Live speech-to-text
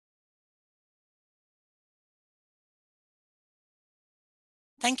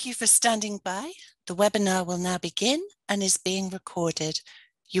Thank you for standing by. The webinar will now begin and is being recorded.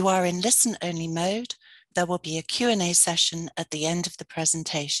 You are in listen-only mode. There will be a Q&A session at the end of the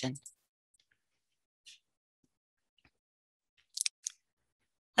presentation.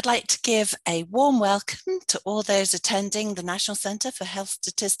 I'd like to give a warm welcome to all those attending the National Centre for Health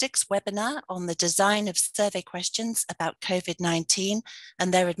Statistics webinar on the design of survey questions about COVID-19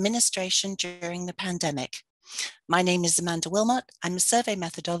 and their administration during the pandemic. My name is Amanda Wilmot. I'm a survey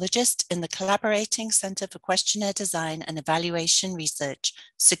methodologist in the Collaborating Centre for Questionnaire Design and Evaluation Research,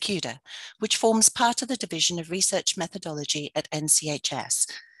 CCQDER, which forms part of the Division of Research Methodology at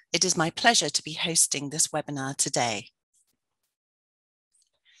NCHS. It is my pleasure to be hosting this webinar today.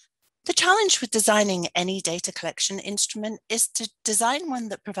 The challenge with designing any data collection instrument is to design one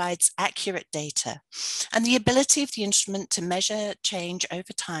that provides accurate data, and the ability of the instrument to measure change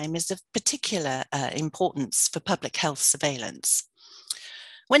over time is of particular importance for public health surveillance.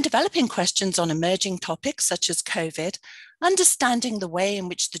 When developing questions on emerging topics such as COVID, understanding the way in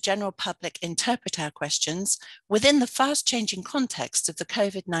which the general public interpret our questions within the fast-changing context of the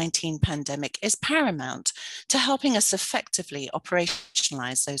COVID-19 pandemic is paramount to helping us effectively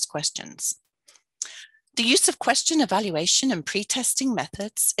operationalize those questions. The use of question evaluation and pre-testing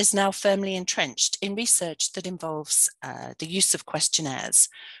methods is now firmly entrenched in research that involves the use of questionnaires,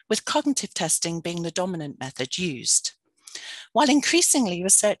 with cognitive testing being the dominant method used. While increasingly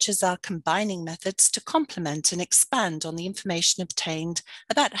researchers are combining methods to complement and expand on the information obtained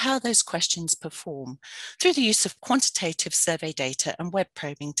about how those questions perform through the use of quantitative survey data and web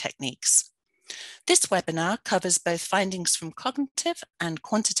probing techniques. This webinar covers both findings from cognitive and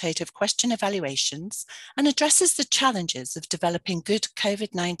quantitative question evaluations and addresses the challenges of developing good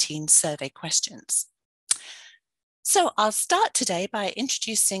COVID-19 survey questions. So I'll start today by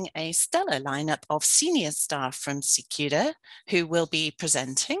introducing a stellar lineup of senior staff from CCQDER who will be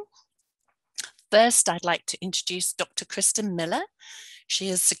presenting. First, I'd like to introduce Dr. Kristen Miller. She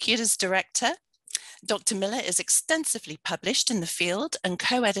is CCQDER's director. Dr. Miller is extensively published in the field and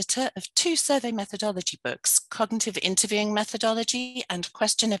co-editor of 2 survey methodology books, Cognitive Interviewing Methodology and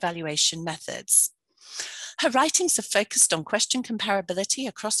Question Evaluation Methods. Her writings have focused on question comparability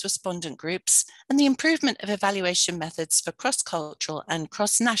across respondent groups and the improvement of evaluation methods for cross-cultural and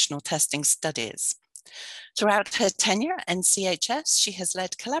cross-national testing studies. Throughout her tenure at NCHS, she has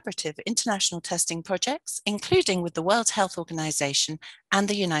led collaborative international testing projects, including with the World Health Organization and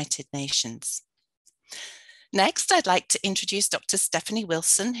the United Nations. Next, I'd like to introduce Dr. Stephanie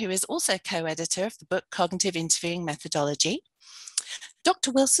Wilson, who is also co-editor of the book Cognitive Interviewing Methodology.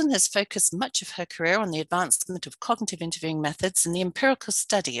 Dr. Wilson has focused much of her career on the advancement of cognitive interviewing methods and the empirical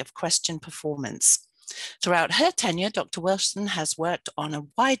study of question performance. Throughout her tenure, Dr. Wilson has worked on a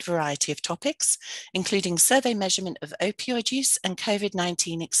wide variety of topics, including survey measurement of opioid use and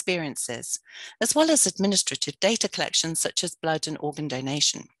COVID-19 experiences, as well as administrative data collection such as blood and organ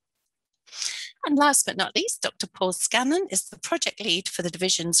donation. And last but not least, Dr. Paul Scanlon is the project lead for the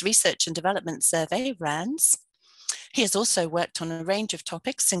division's Research and Development Survey, RANDS. He has also worked on a range of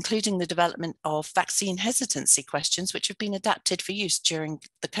topics, including the development of vaccine hesitancy questions, which have been adapted for use during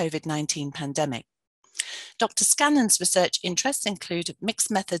the COVID-19 pandemic. Dr. Scanlon's research interests include mixed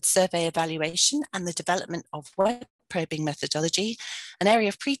method survey evaluation and the development of web probing methodology, an area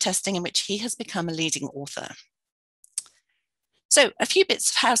of pre-testing in which he has become a leading author. So a few bits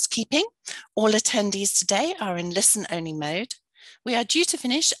of housekeeping. All attendees today are in listen-only mode. We are due to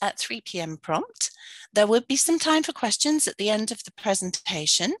finish at 3 p.m. prompt. There will be some time for questions at the end of the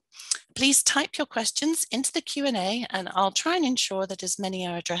presentation. Please type your questions into the Q&A and I'll try and ensure that as many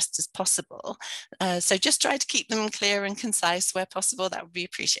are addressed as possible. So just try to keep them clear and concise where possible. That would be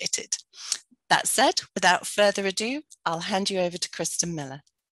appreciated. That said, without further ado, I'll hand you over to Kristen Miller.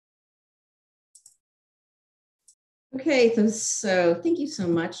 Okay, so thank you so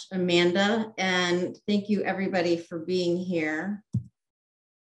much, Amanda, and thank you everybody for being here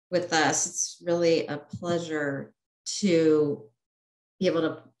with us. It's really a pleasure to be able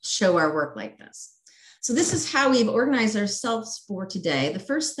to show our work like this. So this is how we've organized ourselves for today. The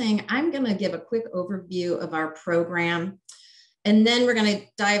first thing, I'm going to give a quick overview of our program, and then we're going to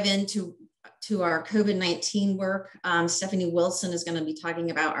dive into our COVID-19 work. Stephanie Wilson is going to be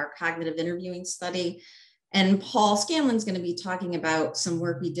talking about our cognitive interviewing study. And Paul Scanlon's going to be talking about some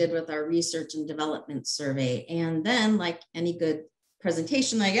work we did with our research and development survey. And then, like any good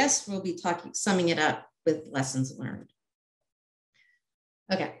presentation, I guess, we'll be summing it up with lessons learned.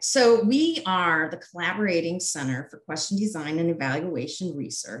 Okay, so we are the Collaborating Center for Question Design and Evaluation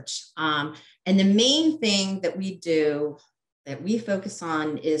Research. And the main thing that we do, that we focus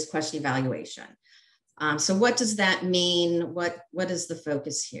on, is question evaluation. So what does that mean? What is the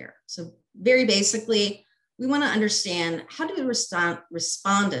focus here? So very basically, we want to understand, how do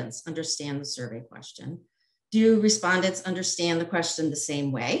respondents understand the survey question? Do respondents understand the question the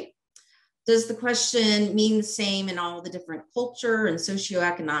same way? Does the question mean the same in all the different culture and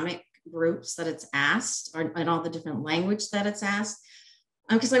socioeconomic groups that it's asked, or in all the different language that it's asked?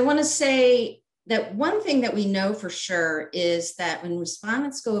 Because I want to say that one thing that we know for sure is that when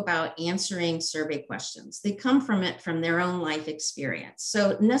respondents go about answering survey questions, they come from their own life experience.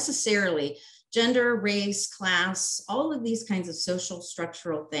 So necessarily, gender, race, class, all of these kinds of social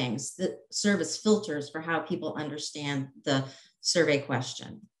structural things that serve as filters for how people understand the survey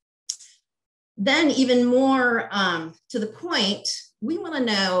question. Then even more to the point, we want to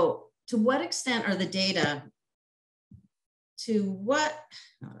know, to what extent are the data,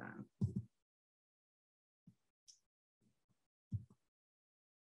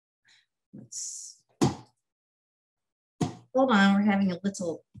 hold on, we're having a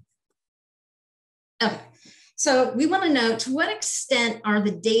little, okay. So we want to know, to what extent are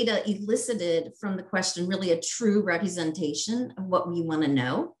the data elicited from the question really a true representation of what we want to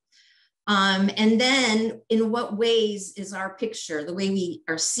know? And then in what ways is our picture, the way we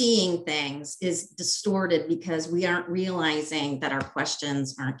are seeing things, is distorted because we aren't realizing that our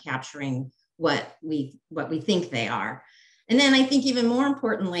questions aren't capturing what we think they are. And then I think even more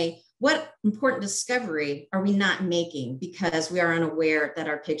importantly, what important discovery are we not making because we are unaware that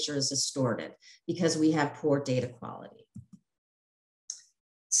our picture is distorted because we have poor data quality?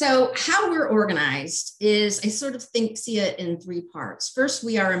 So how we're organized is, I sort of see it in three parts. First,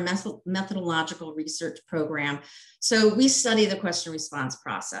 we are a methodological research program. So we study the question response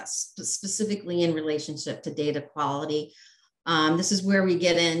process, specifically in relationship to data quality. This is where we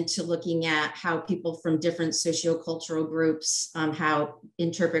get into looking at how people from different sociocultural groups, how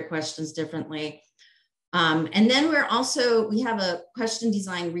interpret questions differently. And then we have a question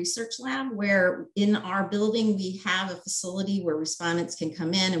design research lab where in our building, we have a facility where respondents can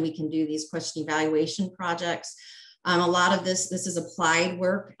come in and we can do these question evaluation projects. A lot of this is applied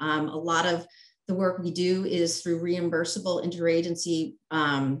work. A lot of the work we do is through reimbursable interagency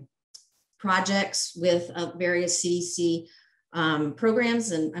projects with various CDC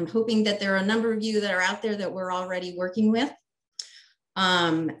programs. And I'm hoping that there are a number of you that are out there that we're already working with.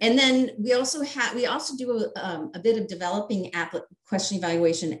 And then we also do a bit of developing question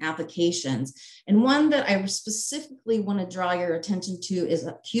evaluation applications. And one that I specifically want to draw your attention to is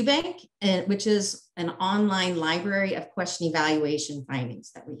QBank, which is an online library of question evaluation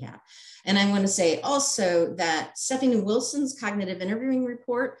findings that we have. And I want to say also that Stephanie Wilson's cognitive interviewing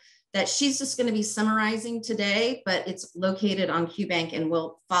report, that she's just going to be summarizing today, but it's located on QBank, and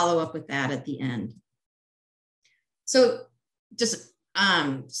we'll follow up with that at the end. So just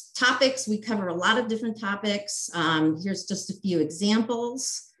topics, we cover a lot of different topics. Here's just a few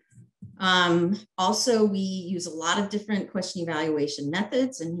examples. Also, we use a lot of different question evaluation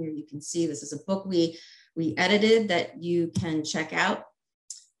methods. And here you can see this is a book we edited that you can check out.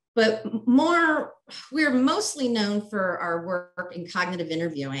 But we're mostly known for our work in cognitive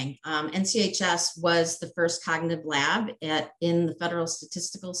interviewing. NCHS was the first cognitive lab in the federal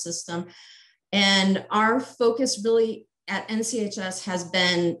statistical system. And our focus really at NCHS has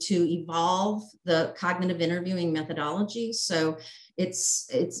been to evolve the cognitive interviewing methodology. So it's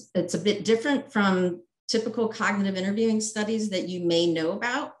a bit different from typical cognitive interviewing studies that you may know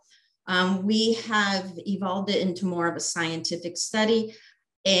about. We have evolved it into more of a scientific study,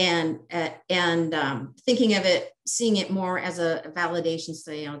 and thinking of it, seeing it more as a validation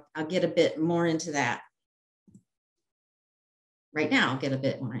study. I'll get a bit more into that. Right now, I'll get a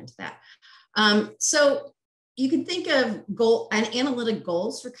bit more into that. So you can think of analytic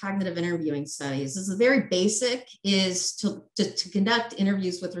goals for cognitive interviewing studies. This is very basic, is to conduct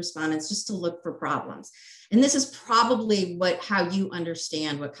interviews with respondents just to look for problems. And this is probably how you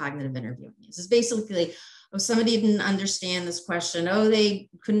understand what cognitive interviewing is. It's basically, oh, somebody didn't understand this question. Oh, they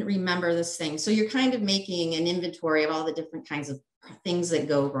couldn't remember this thing. So you're kind of making an inventory of all the different kinds of things that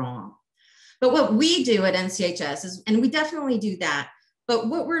go wrong. But what we do at NCHS is, and we definitely do that, but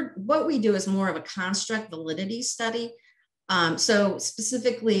what we do is more of a construct validity study. So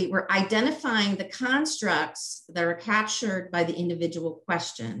specifically, we're identifying the constructs that are captured by the individual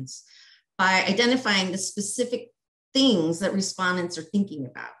questions by identifying the specific things that respondents are thinking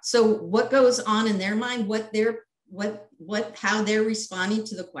about. So what goes on in their mind, how they're responding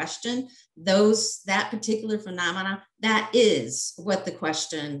to the question, that particular phenomena, that is what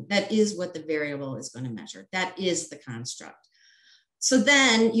the variable is going to measure. That is the construct. So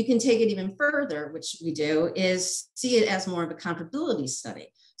then you can take it even further, which we do, is see it as more of a comparability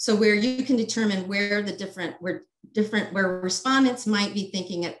study. So where you can determine where where respondents might be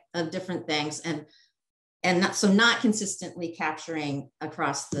thinking of different things and not consistently capturing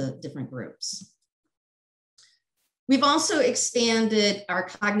across the different groups. We've also expanded our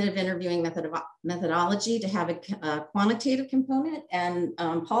cognitive interviewing methodology to have a quantitative component. And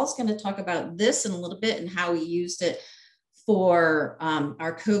Paul's going to talk about this in a little bit and how we used it for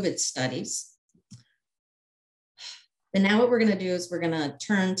our COVID studies. And now what we're going to do is we're going to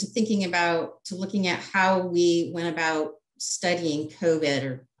turn to looking at how we went about studying COVID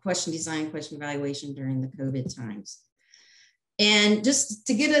or question design, question evaluation during the COVID times. And just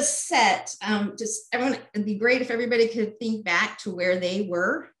to get us set, it'd be great if everybody could think back to where they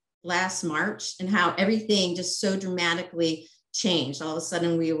were last March and how everything just so dramatically changed. All of a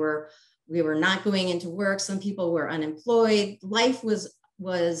sudden we were not going into work. Some people were unemployed. Life was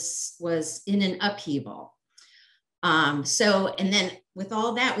in an upheaval. And then with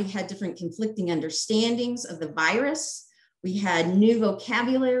all that, we had different conflicting understandings of the virus. We had new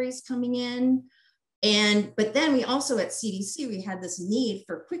vocabularies coming in. But then we also at CDC, we had this need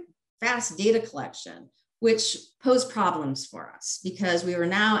for quick, fast data collection, which posed problems for us because we were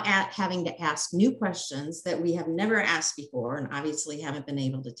now having to ask new questions that we have never asked before and obviously haven't been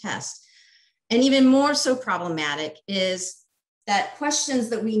able to test. And even more so problematic is that questions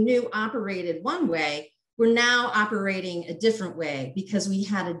that we knew operated one way were now operating a different way because we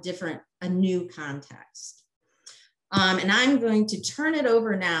had a new context. And I'm going to turn it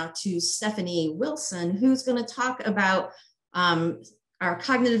over now to Stephanie Wilson, who's going to talk about our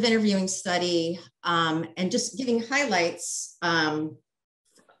cognitive interviewing study and just giving highlights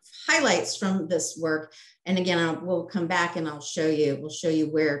from this work. And again, we'll come back and we'll show you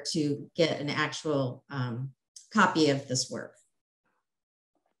where to get an actual copy of this work.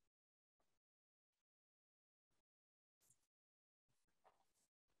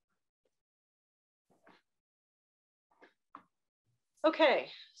 Okay,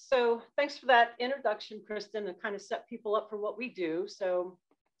 so thanks for that introduction, Kristen, to kind of set people up for what we do. So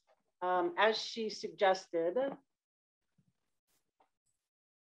as she suggested,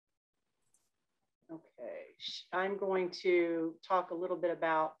 I'm going to talk a little bit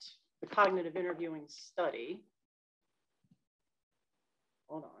about the cognitive interviewing study.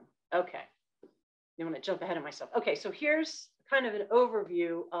 Hold on, okay. You want to jump ahead of myself. Okay, so here's kind of an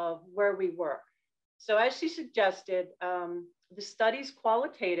overview of where we were. So as she suggested, the study's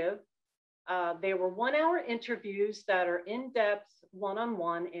qualitative. They were 1-hour interviews that are in-depth,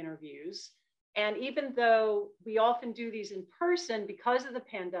 one-on-one interviews. And even though we often do these in person because of the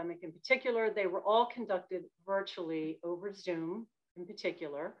pandemic in particular, they were all conducted virtually over Zoom in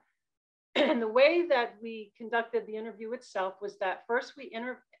particular. And the way that we conducted the interview itself was that first we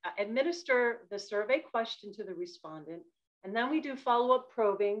administer the survey question to the respondent, and then we do follow-up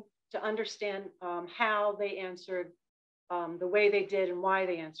probing to understand how they answered the way they did and why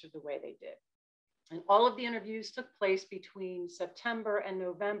they answered the way they did. And all of the interviews took place between September and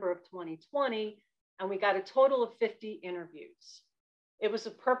November of 2020, and we got a total of 50 interviews. It was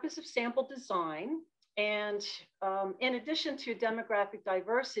a purpose of sample design, and in addition to demographic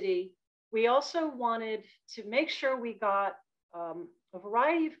diversity, we also wanted to make sure we got a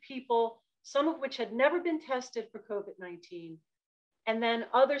variety of people, some of which had never been tested for COVID-19, and then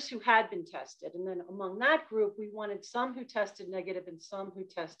others who had been tested. And then among that group, we wanted some who tested negative and some who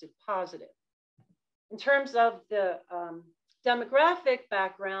tested positive. In terms of the demographic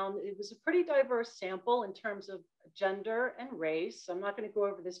background, it was a pretty diverse sample in terms of gender and race. So I'm not going to go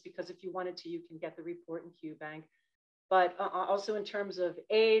over this because if you wanted to, you can get the report in QBank. But also in terms of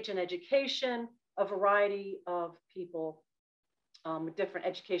age and education, a variety of people with different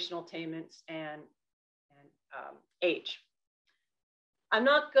educational attainments and age. I'm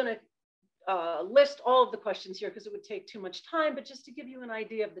not going to list all of the questions here because it would take too much time, but just to give you an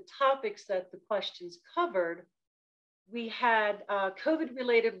idea of the topics that the questions covered, we had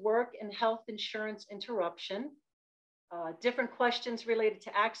COVID-related work and health insurance interruption, different questions related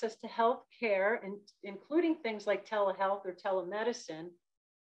to access to health care, including things like telehealth or telemedicine,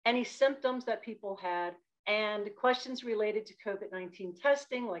 any symptoms that people had, and questions related to COVID-19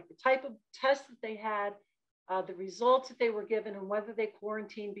 testing, like the type of test that they had, the results that they were given, and whether they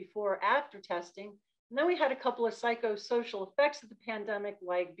quarantined before or after testing. And then we had a couple of psychosocial effects of the pandemic,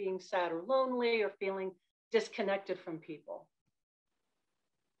 like being sad or lonely or feeling disconnected from people.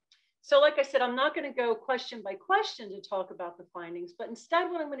 So like I said, I'm not going to go question by question to talk about the findings, but instead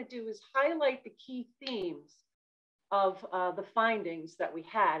what I'm going to do is highlight the key themes of the findings that we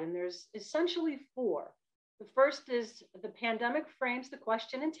had. And there's essentially 4. The first is the pandemic frames the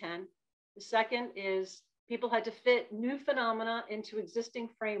question intent. The second is People had to fit new phenomena into existing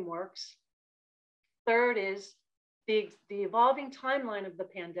frameworks. Third is the evolving timeline of the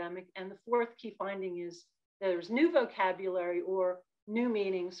pandemic. And the fourth key finding is there's new vocabulary or new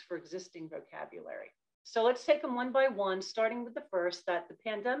meanings for existing vocabulary. So let's take them one by one, starting with the first, that the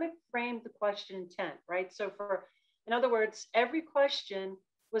pandemic framed the question intent, right? So in other words, every question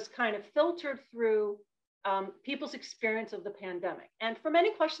was kind of filtered through people's experience of the pandemic. And for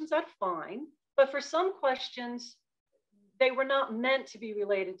many questions, that's fine. But for some questions, they were not meant to be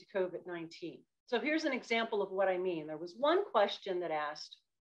related to COVID-19. So here's an example of what I mean. There was one question that asked,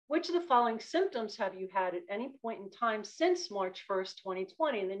 which of the following symptoms have you had at any point in time since March 1st,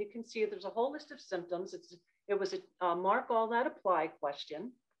 2020? And then you can see there's a whole list of symptoms. It was a mark all that apply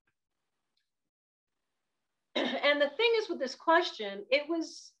question. And the thing is with this question, it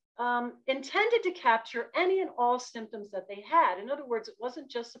was intended to capture any and all symptoms that they had. In other words, it wasn't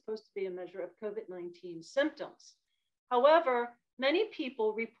just supposed to be a measure of COVID-19 symptoms. However, many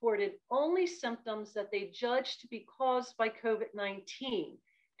people reported only symptoms that they judged to be caused by COVID-19.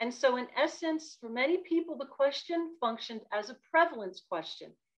 And so in essence, for many people, the question functioned as a prevalence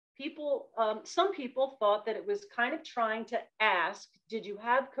question. Some people thought that it was kind of trying to ask, did you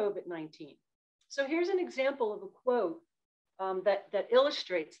have COVID-19? So here's an example of a quote that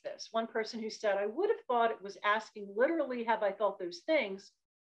illustrates this. One person who said, I would have thought it was asking literally, have I felt those things?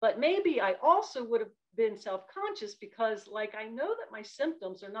 But maybe I also would have been self-conscious because I know that my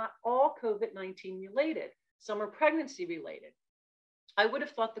symptoms are not all COVID-19 related. Some are pregnancy related. I would have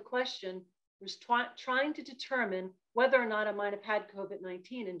thought the question was trying to determine whether or not I might have had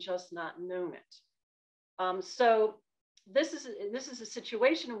COVID-19 and just not known it. So this is a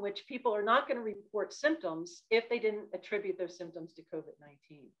situation in which people are not going to report symptoms if they didn't attribute those symptoms to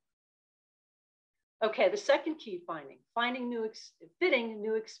COVID-19. Okay, the second key finding, fitting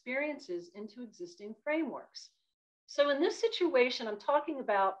new experiences into existing frameworks. So in this situation, I'm talking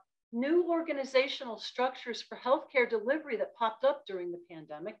about new organizational structures for healthcare delivery that popped up during the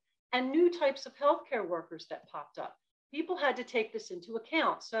pandemic and new types of healthcare workers that popped up. People had to take this into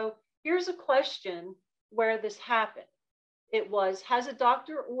account. So here's a question where this happened. It was, has a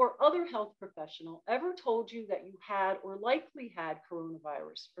doctor or other health professional ever told you that you had or likely had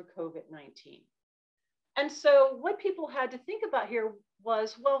coronavirus or COVID-19? And so what people had to think about here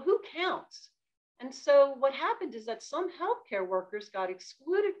was, well, who counts? And so what happened is that some healthcare workers got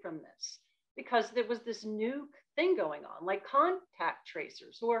excluded from this because there was this new thing going on, like contact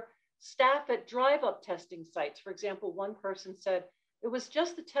tracers or staff at drive-up testing sites. For example, one person said, it was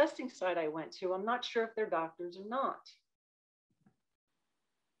just the testing site I went to. I'm not sure if they're doctors or not.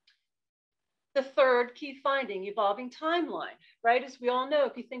 The third key finding, evolving timeline, right? As we all know,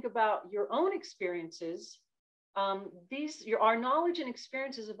 if you think about your own experiences, our knowledge and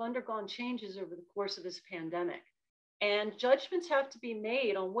experiences have undergone changes over the course of this pandemic. And judgments have to be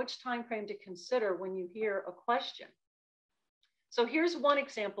made on which time frame to consider when you hear a question. So here's one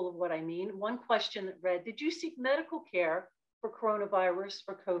example of what I mean. One question that read, did you seek medical care for coronavirus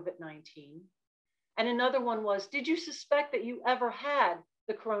or COVID-19? And another one was, did you suspect that you ever had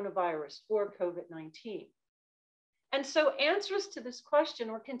the coronavirus or COVID-19? And so answers to this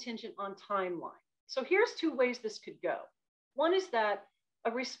question were contingent on timeline. So here's two ways this could go. One is that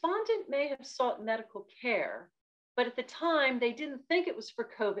a respondent may have sought medical care, but at the time they didn't think it was for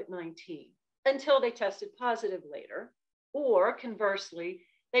COVID-19 until they tested positive later. Or conversely,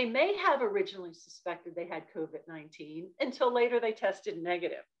 they may have originally suspected they had COVID-19 until later they tested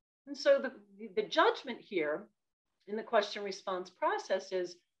negative. And so the judgment here in the question response process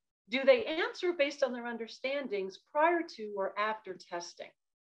is, do they answer based on their understandings prior to or after testing?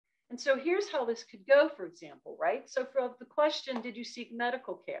 And so here's how this could go, for example, right? So for the question, did you seek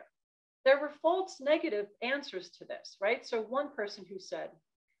medical care? There were false negative answers to this, right? So one person who said,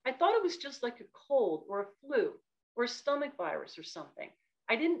 I thought it was just like a cold or a flu or a stomach virus or something.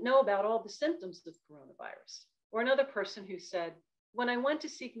 I didn't know about all the symptoms of coronavirus. Or another person who said, when I went to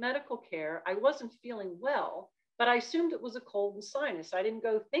seek medical care, I wasn't feeling well, but I assumed it was a cold and sinus. I didn't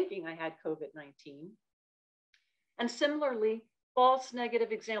go thinking I had COVID-19. And similarly, false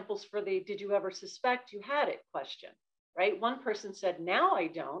negative examples for the did you ever suspect you had it question, right? One person said, now I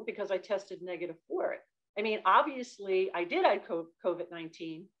don't because I tested negative for it. I mean, obviously I did have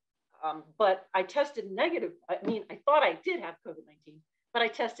COVID-19, but I tested negative. I mean, I thought I did have COVID-19, but I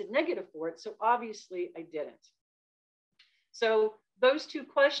tested negative for it. So obviously I didn't. So those two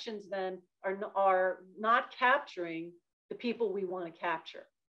questions then are not capturing the people we want to capture.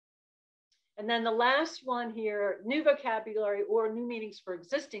 And then the last one here, new vocabulary or new meanings for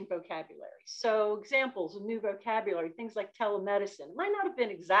existing vocabulary. So examples of new vocabulary, things like telemedicine. It might not have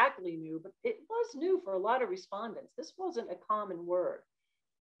been exactly new, but it was new for a lot of respondents. This wasn't a common word.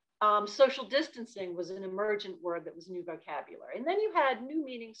 Social distancing was an emergent word that was new vocabulary. And then you had new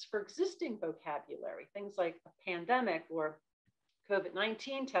meanings for existing vocabulary, things like a pandemic or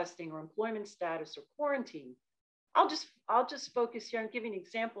COVID-19 testing or employment status or quarantine. I'll just focus here and give you an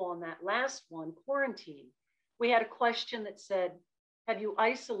example on that last one, quarantine. We had a question that said, have you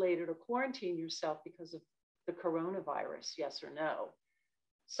isolated or quarantined yourself because of the coronavirus, yes or no?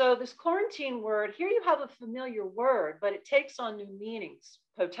 So this quarantine word, here you have a familiar word, but it takes on new meanings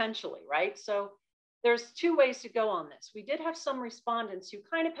potentially, right? So there's two ways to go on this. We did have some respondents who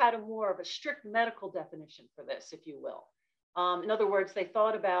kind of had a more of a strict medical definition for this, if you will. In other words, they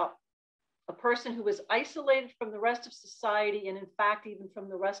thought about a person who was isolated from the rest of society and in fact, even from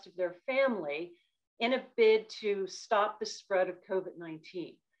the rest of their family in a bid to stop the spread of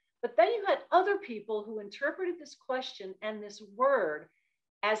COVID-19. But then you had other people who interpreted this question and this word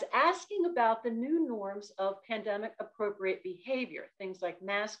as asking about the new norms of pandemic appropriate behavior, things like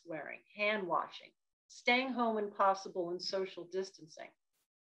mask wearing, hand washing, staying home when possible, and social distancing.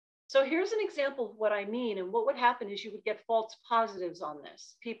 So here's an example of what I mean. And what would happen is you would get false positives on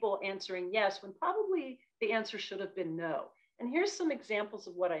this, people answering yes, when probably the answer should have been no. And here's some examples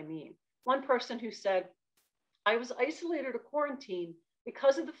of what I mean. One person who said, I was isolated or quarantined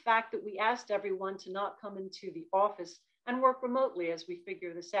because of the fact that we asked everyone to not come into the office and work remotely as we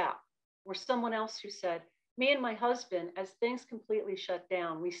figure this out. Or someone else who said, me and my husband, as things completely shut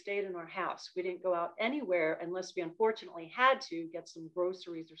down, we stayed in our house. We didn't go out anywhere unless we unfortunately had to get some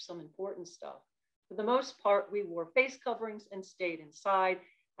groceries or some important stuff. For the most part, we wore face coverings and stayed inside.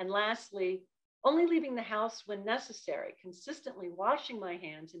 And lastly, only leaving the house when necessary, consistently washing my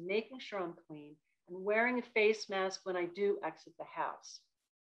hands and making sure I'm clean, and wearing a face mask when I do exit the house.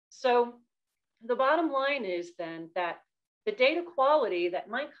 So the bottom line is then that the data quality that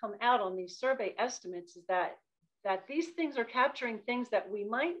might come out on these survey estimates is that these things are capturing things that we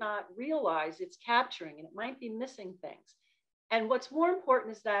might not realize it's capturing, and it might be missing things. And what's more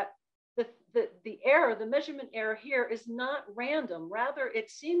important is that the error, the measurement error here is not random. Rather,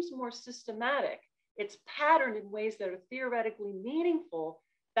 it seems more systematic. It's patterned in ways that are theoretically meaningful.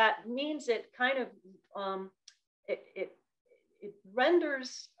 That means it kind of, it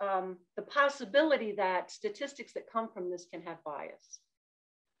renders the possibility that statistics that come from this can have bias.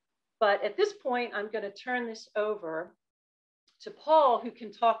 But at this point, I'm going to turn this over to Paul, who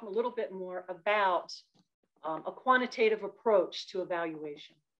can talk a little bit more about a quantitative approach to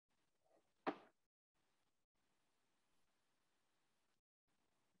evaluation.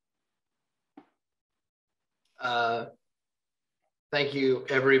 Thank you,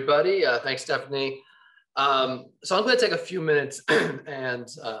 everybody. Thanks, Stephanie. So I'm going to take a few minutes and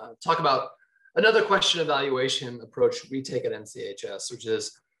talk about another question evaluation approach we take at NCHS, which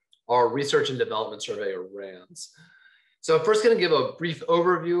is our Research and Development Survey, or RANDS. So I'm first going to give a brief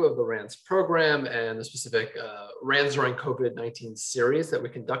overview of the RANDS program and the specific RANDS during COVID-19 series that we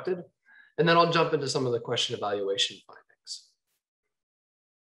conducted, and then I'll jump into some of the question evaluation findings.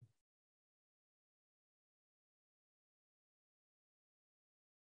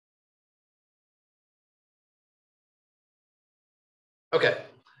 Okay,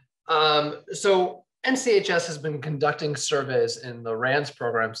 so NCHS has been conducting surveys in the RANDS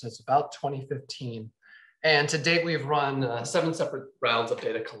program since about 2015. And to date, we've run 7 separate rounds of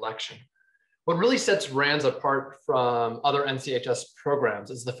data collection. What really sets RANDS apart from other NCHS programs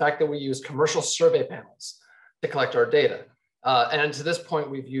is the fact that we use commercial survey panels to collect our data. And to this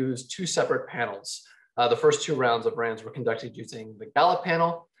point, we've used 2 separate panels. The first 2 rounds of RANDS were conducted using the Gallup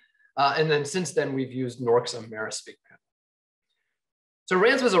panel. And then since then, we've used NORC's Amerispeak panel. So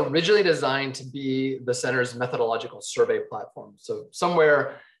RANDS was originally designed to be the center's methodological survey platform. So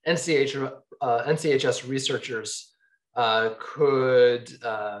somewhere NCHS researchers could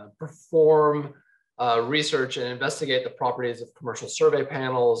perform research and investigate the properties of commercial survey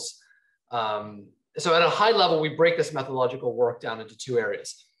panels. So at a high level, we break this methodological work down into 2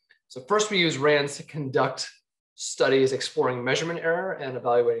 areas. So first, we use RANDS to conduct studies exploring measurement error and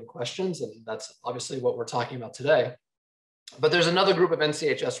evaluating questions. And that's obviously what we're talking about today. But there's another group of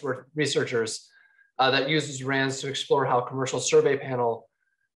NCHS researchers that uses RANDS to explore how commercial survey panel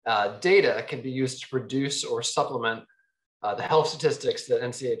data can be used to produce or supplement the health statistics that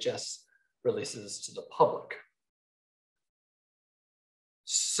NCHS releases to the public.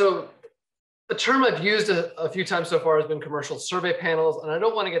 So a term I've used a few times so far has been commercial survey panels, and I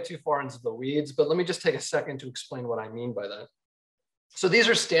don't want to get too far into the weeds, but let me just take a second to explain what I mean by that. So these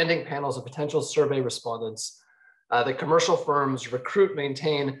are standing panels of potential survey respondents that commercial firms recruit,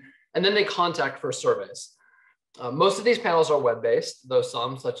 maintain, and then they contact for surveys. Most of these panels are web-based, though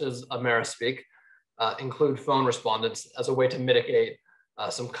some, such as AmeriSpeak, include phone respondents as a way to mitigate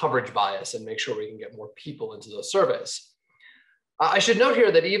some coverage bias and make sure we can get more people into those surveys. I should note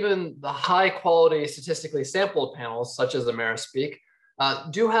here that even the high quality statistically sampled panels, such as AmeriSpeak,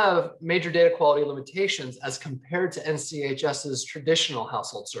 do have major data quality limitations as compared to NCHS's traditional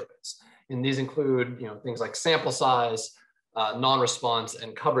household surveys. And these include things like sample size, non-response,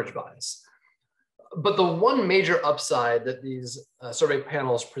 and coverage bias. But the one major upside that these survey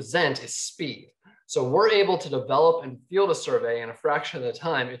panels present is speed. So we're able to develop and field a survey in a fraction of the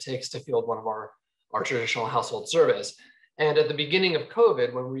time it takes to field one of our traditional household surveys. And at the beginning of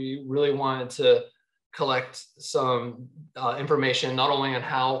COVID, when we really wanted to collect some information, not only on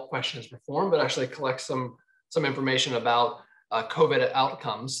how questions perform, but actually collect some information about COVID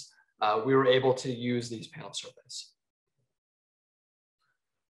outcomes, we were able to use these panel surveys.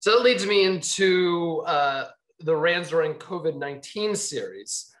 So that leads me into the RANDS during COVID-19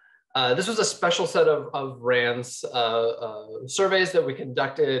 series. This was a special set of RANDS surveys that we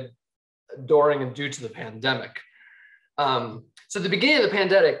conducted during and due to the pandemic. So at the beginning of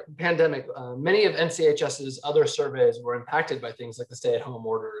the pandemic, many of NCHS's other surveys were impacted by things like the stay-at-home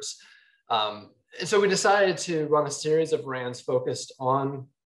orders. And so we decided to run a series of RANDS focused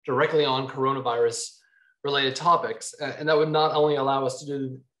directly on coronavirus-related topics. And that would not only allow us to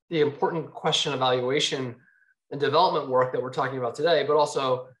do the important question evaluation and development work that we're talking about today, but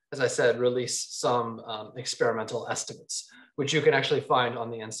also, as I said, release some experimental estimates, which you can actually find on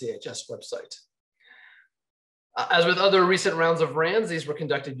the NCHS website. As with other recent rounds of RANDS, these were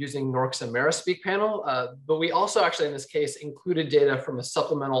conducted using NORC's AmeriSpeak panel, but we also actually in this case included data from a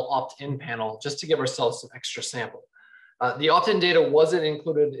supplemental opt-in panel just to give ourselves some extra sample. The opt-in data wasn't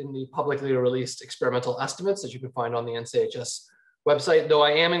included in the publicly released experimental estimates that you can find on the NCHS website, though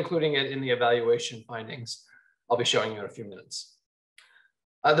I am including it in the evaluation findings I'll be showing you in a few minutes.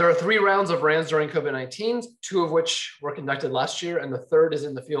 There are 3 rounds of RANDS during COVID-19, 2 of which were conducted last year, and the 3rd is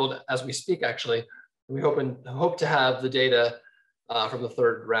in the field as we speak, actually. We hope to have the data from the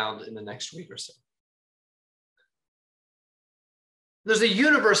 3rd round in the next week or so. There's a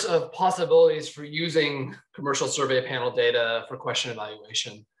universe of possibilities for using commercial survey panel data for question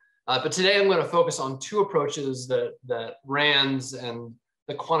evaluation. But today I'm going to focus on 2 approaches that RANDS and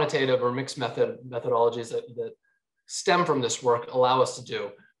the quantitative or mixed methodologies that stem from this work allow us to do.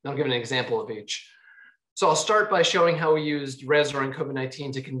 And I'll give an example of each. So I'll start by showing how we used RANDS during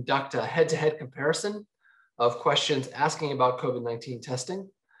COVID-19 to conduct a head-to-head comparison of questions asking about COVID-19 testing,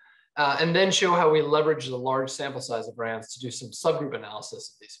 and then show how we leverage the large sample size of RANDS to do some subgroup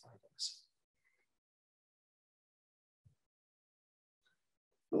analysis of these findings.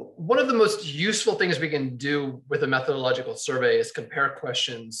 One of the most useful things we can do with a methodological survey is compare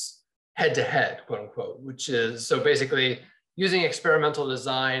questions head-to-head, quote unquote, which is so basically using experimental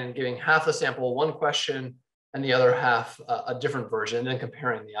design and giving half the sample one question and the other half a different version, and then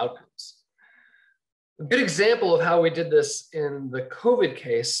comparing the outcomes. A good example of how we did this in the COVID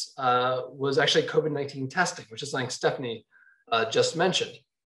case was actually COVID-19 testing, which is something Stephanie just mentioned.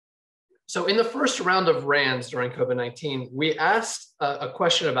 So in the first round of RANDS during COVID-19, we asked a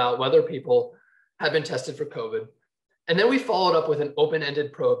question about whether people had been tested for COVID. And then we followed up with an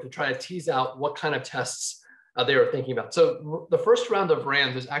open-ended probe to try to tease out what kind of tests they were thinking about. So the first round of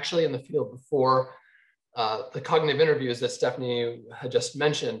RANDS was actually in the field before the cognitive interviews that Stephanie had just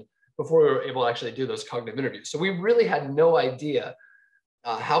mentioned, before we were able to actually do those cognitive interviews. So we really had no idea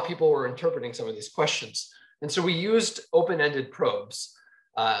how people were interpreting some of these questions. And so we used open-ended probes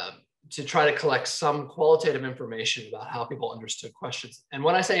to try to collect some qualitative information about how people understood questions. And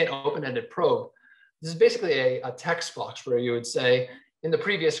when I say an open-ended probe, this is basically a text box where you would say, in the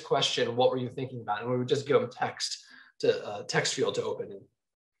previous question, what were you thinking about? And we would just give them text field to open in,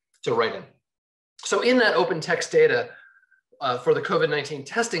 to write in. So in that open text data for the COVID-19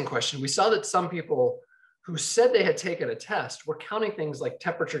 testing question, we saw that some people who said they had taken a test were counting things like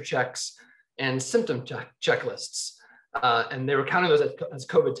temperature checks and symptom checklists. And they were counting those as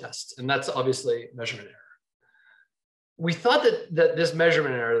COVID tests. And that's obviously measurement error. We thought that this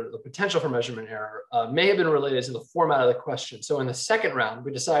measurement error, the potential for measurement error, may have been related to the format of the question. So in the second round,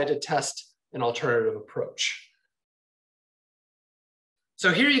 we decided to test an alternative approach.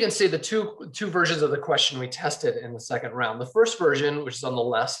 So here you can see the two versions of the question we tested in the second round. The first version, which is on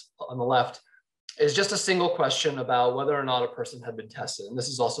the left, is just a single question about whether or not a person had been tested. And this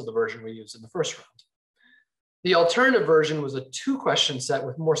is also the version we used in the first round. The alternative version was a 2-question set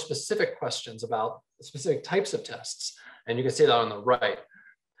with more specific questions about specific types of tests. And you can see that on the right.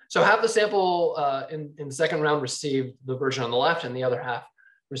 So half the sample in the second round received the version on the left, and the other half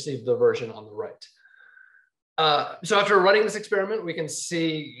received the version on the right. So after running this experiment, we can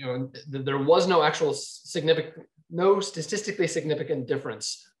see that there was no actual statistically significant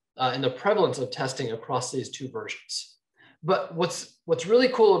difference in the prevalence of testing across these 2 versions. But what's really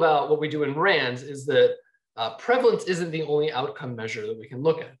cool about what we do in RANDS is that prevalence isn't the only outcome measure that we can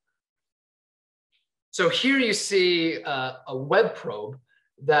look at. So here you see a web probe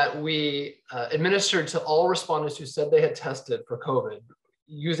that we administered to all respondents who said they had tested for COVID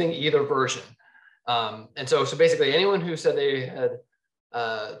using either version. And so basically anyone who said they had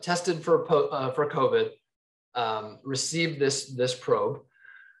tested for COVID received this probe.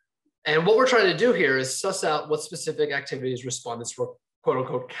 And what we're trying to do here is suss out what specific activities respondents were quote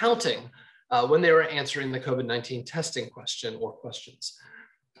unquote counting when they were answering the COVID-19 testing question or questions.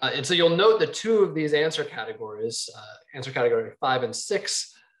 And so you'll note that 2 of these answer categories, answer category 5 and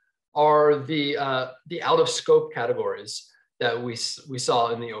 6, are the out of scope categories that we saw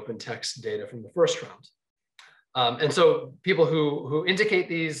in the open text data from the first round. And so people who indicate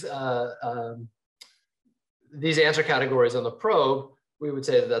these answer categories on the probe, we would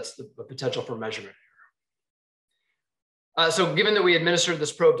say that that's the potential for measurement error. So given that we administered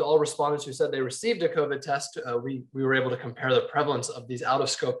this probe to all respondents who said they received a COVID test, we were able to compare the prevalence of these out of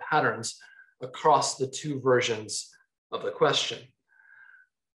scope patterns across the 2 versions of the question.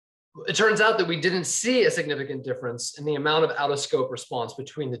 It turns out that we didn't see a significant difference in the amount of out of scope response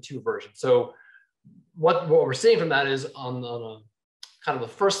between the 2 versions. So what we're seeing from that is on a kind of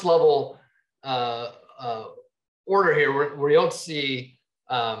a first level order here, where you don't see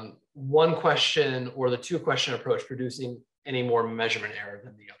 1 question or the 2-question approach producing any more measurement error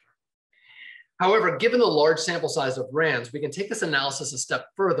than the other. However, given the large sample size of RANDS, we can take this analysis a step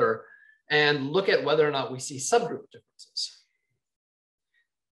further and look at whether or not we see subgroup differences.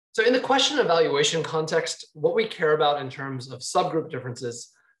 So in the question evaluation context, what we care about in terms of subgroup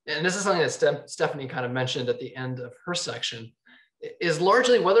differences, and this is something that Stephanie kind of mentioned at the end of her section, is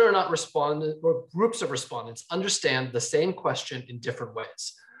largely whether or not respondents or groups of respondents understand the same question in different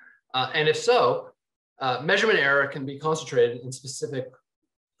ways. And if so, measurement error can be concentrated in specific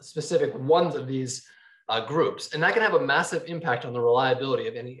ones of these groups. And that can have a massive impact on the reliability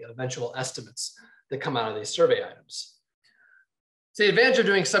of any eventual estimates that come out of these survey items. So the advantage of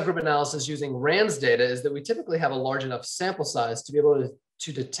doing subgroup analysis using RANDS data is that we typically have a large enough sample size to be able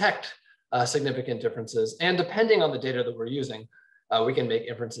to detect significant differences. And depending on the data that we're using, we can make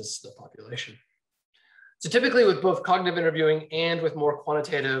inferences to the population. So typically with both cognitive interviewing and with more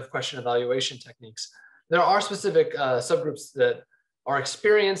quantitative question evaluation techniques, there are specific subgroups that our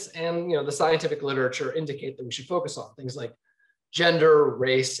experience and the scientific literature indicate that we should focus on, things like gender,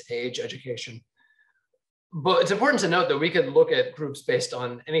 race, age, education. But it's important to note that we could look at groups based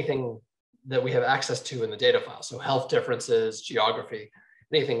on anything that we have access to in the data file. So health differences, geography,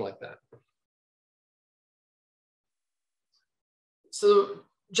 anything like that. So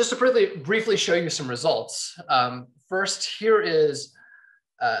just to briefly show you some results. First, here is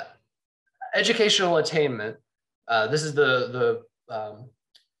educational attainment. This is the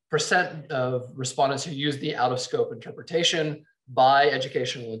percent of respondents who use the out of scope interpretation by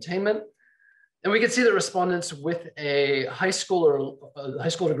educational attainment. And we can see that respondents with a high school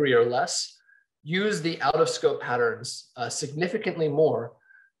degree or less use the out of scope patterns significantly more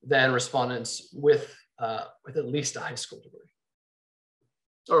than respondents with at least a high school degree.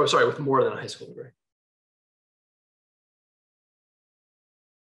 Or sorry, with more than a high school degree.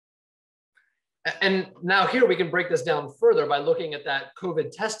 And now here we can break this down further by looking at that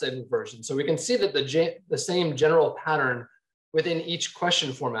COVID tested version. So we can see that the same general pattern within each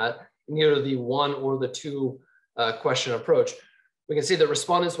question format, in either the 1 or the 2 question approach. We can see that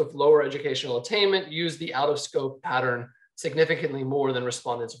respondents with lower educational attainment use the out of scope pattern significantly more than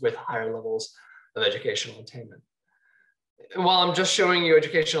respondents with higher levels of educational attainment. And while I'm just showing you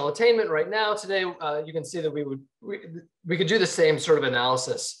educational attainment right now today, you can see that we could do the same sort of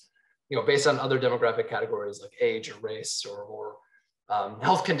analysis, based on other demographic categories like age or race or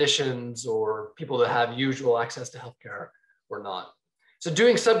health conditions or people that have usual access to healthcare or not. So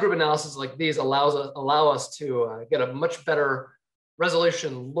doing subgroup analysis like these allow us to get a much better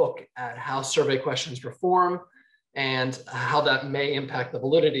resolution look at how survey questions perform and how that may impact the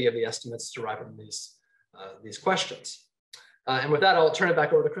validity of the estimates derived from these questions. And with that, I'll turn it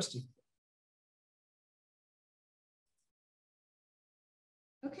back over to Kristen.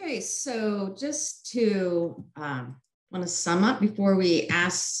 Okay, so just to want to sum up before we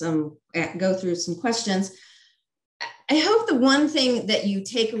go through some questions. I hope the one thing that you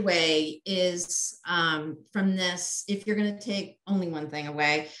take away is from this, if you're going to take only one thing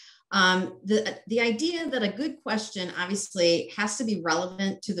away, the idea that a good question obviously has to be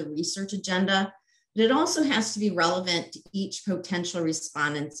relevant to the research agenda, but it also has to be relevant to each potential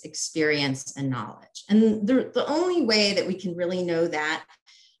respondent's experience and knowledge. And the only way that we can really know that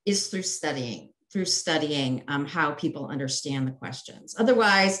is through studying how people understand the questions.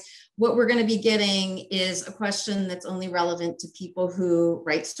 Otherwise, what we're going to be getting is a question that's only relevant to people who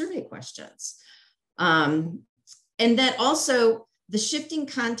write survey questions. And that also the shifting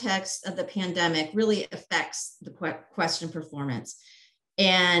context of the pandemic really affects the question performance.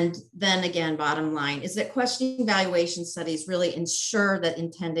 And then again, bottom line is that question evaluation studies really ensure that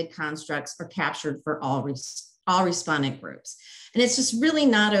intended constructs are captured for all respondent groups. And it's just really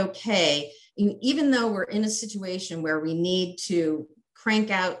not okay, even though we're in a situation where we need to crank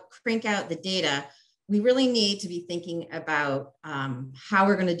out the data, we really need to be thinking about how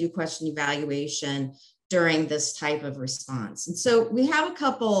we're going to do question evaluation during this type of response. And so we have a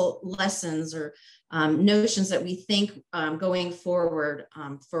couple lessons or notions that we think going forward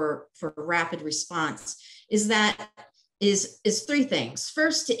for rapid response is three things.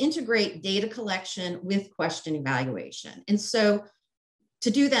 First, to integrate data collection with question evaluation. And so to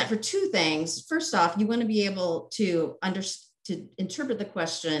do that for two things, first off, you want to be able to interpret the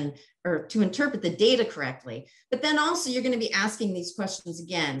question or to interpret the data correctly, but then also you're going to be asking these questions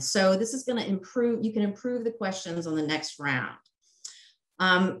again. So this is going to improve, you can improve the questions on the next round.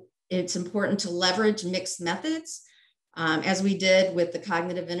 It's important to leverage mixed methods, as we did with the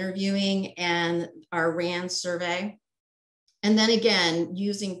cognitive interviewing and our RAND survey. And then again,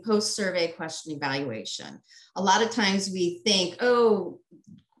 using post-survey question evaluation. A lot of times we think, oh,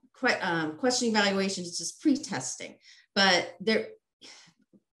 question evaluation is just pre-testing, but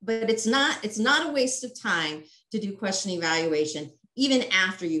it's not a waste of time to do question evaluation even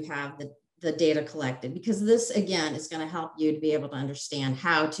after you have the data collected, because this again is going to help you to be able to understand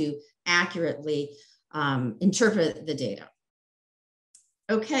how to accurately interpret the data.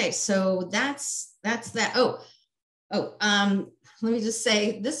 Okay, so that's that. Let me just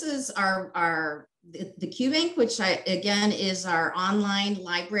say, this is the QBank, which again is our online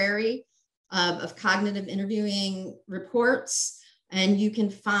library of cognitive interviewing reports. And you can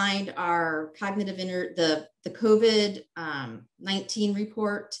find our the COVID-19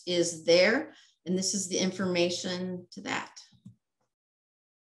 report is there. And this is the information to that.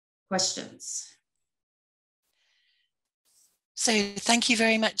 Questions? So thank you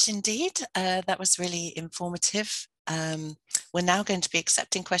very much indeed. That was really informative. We're now going to be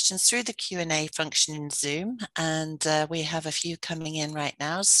accepting questions through the Q&A function in Zoom, and we have a few coming in right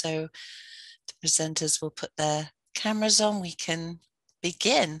now. So the presenters will put their cameras on. We can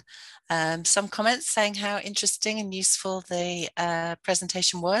begin. Some comments saying how interesting and useful the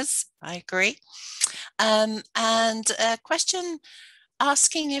presentation was. I agree. And a question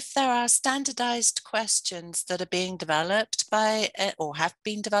asking if there are standardized questions that are being developed by or have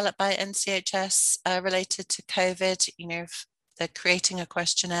been developed by NCHS related to COVID. You know, if they're creating a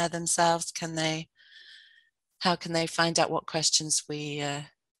questionnaire themselves, how can they find out what questions we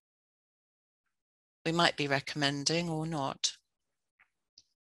might be recommending or not?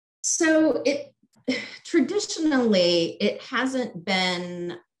 So traditionally, it hasn't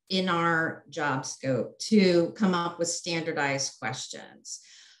been in our job scope to come up with standardized questions.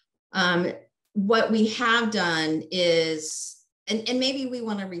 What we have done is, and maybe we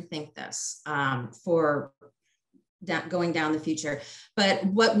want to rethink this for going down the future, but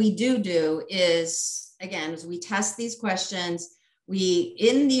what we do is, again, is we test these questions.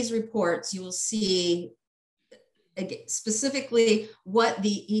 In these reports, you will see specifically what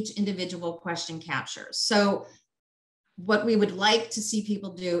each individual question captures. So what we would like to see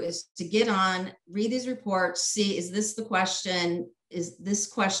people do is to get on, read these reports, see, is this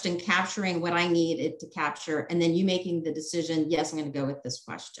question capturing what I need it to capture? And then you making the decision, yes, I'm going to go with this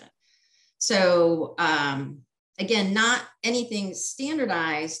question. So again, not anything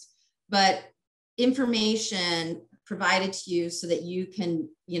standardized, but information provided to you so that you can,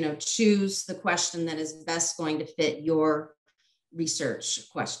 choose the question that is best going to fit your research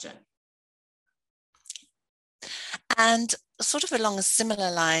question. And sort of along similar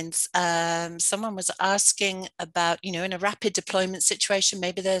lines, someone was asking about, in a rapid deployment situation,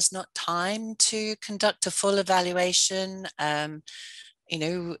 maybe there's not time to conduct a full evaluation.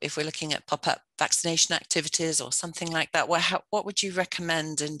 If we're looking at pop-up vaccination activities or something like that, what would you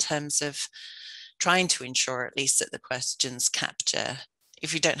recommend in terms of trying to ensure at least that the questions capture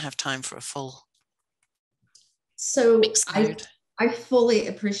if you don't have time for a full So mixed mode? I fully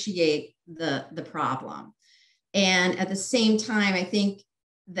appreciate the problem. And at the same time, I think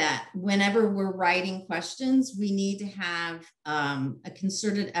that whenever we're writing questions, we need to have a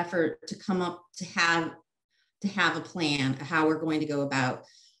concerted effort to come up to have a plan of how we're going to go about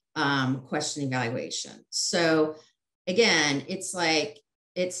question evaluation. So again, it's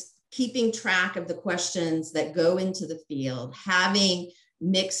keeping track of the questions that go into the field, having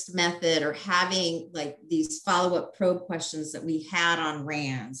mixed method, or having like these follow-up probe questions that we had on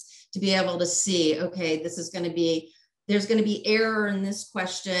RANDs to be able to see, okay, there's going to be error in this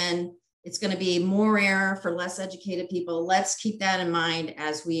question. It's going to be more error for less educated people. Let's keep that in mind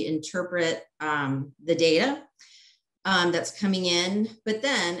as we interpret the data that's coming in. But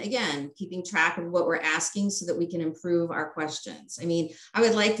then again, keeping track of what we're asking so that we can improve our questions. I mean, I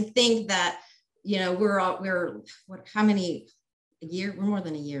would like to think that, you know, we're more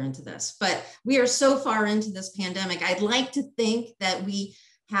than a year into this, but we are so far into this pandemic. I'd like to think that we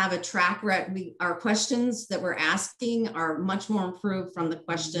have a track record. Our questions that we're asking are much more improved from the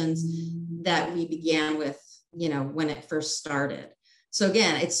questions that we began with, you know, when it first started. So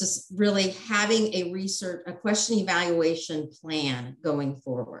again, it's just really having a question evaluation plan going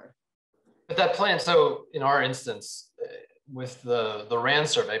forward. But that plan, so in our instance, with the RAND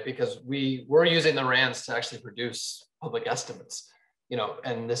survey, because we were using the RANDs to actually produce public estimates, you know,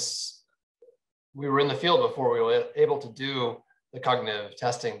 and we were in the field before we were able to do the cognitive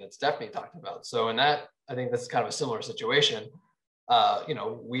testing that Stephanie talked about. So in that, I think this is kind of a similar situation. You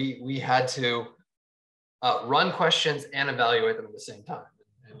know, we had to run questions and evaluate them at the same time.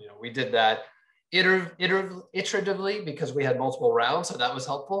 And you know, we did that iteratively because we had multiple rounds, so that was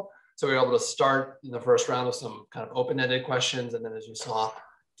helpful. So we were able to start in the first round with some kind of open-ended questions, and then as you saw,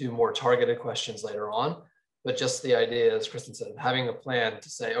 do more targeted questions later on. But just the idea, as Kristen said, having a plan to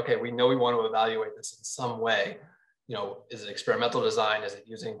say, okay, we know we want to evaluate this in some way. You know, is it experimental design? Is it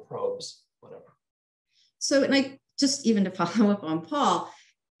using probes? Whatever. So, and I just even to follow up on Paul,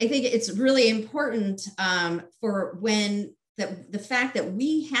 I think it's really important for when the fact that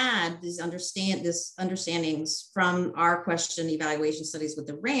we had these understandings from our question evaluation studies with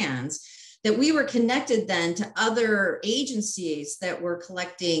the RANDs, that we were connected then to other agencies that were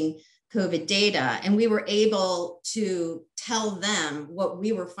collecting COVID data, and we were able to tell them what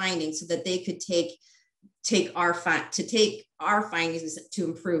we were finding so that they could take our findings to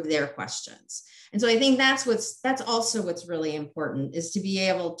improve their questions. And so I think that's also what's really important, is to be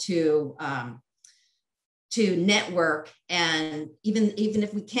able to network, and even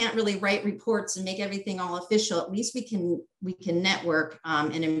if we can't really write reports and make everything all official, at least we can network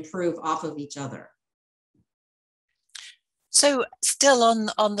and improve off of each other. So still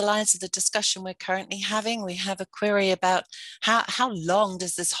on the lines of the discussion we're currently having, we have a query about how long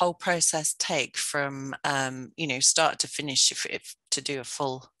does this whole process take from you know, start to finish if to do a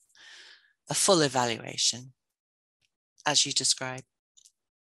full evaluation as you described?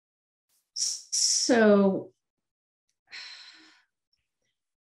 So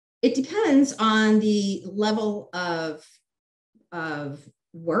it depends on the level of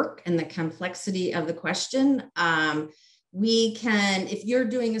work and the complexity of the question. We can, if you're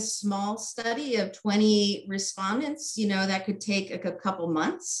doing a small study of 20 respondents, you know, that could take a couple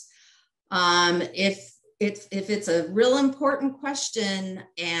months. If it's a real important question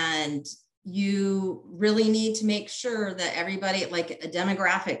and you really need to make sure that everybody, like a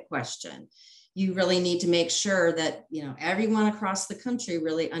demographic question, you really need to make sure that, you know, everyone across the country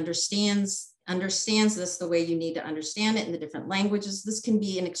really understands this the way you need to understand it in the different languages. This can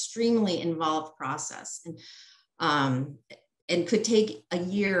be an extremely involved process. And could take a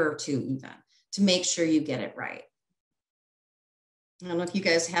year or two even to make sure you get it right. I don't know if you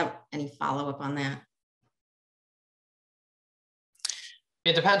guys have any follow-up on that.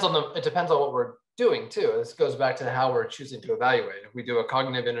 It depends on what we're doing too. This goes back to how we're choosing to evaluate. If we do a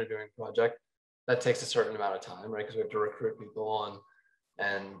cognitive interviewing project, that takes a certain amount of time, right? Because we have to recruit people on,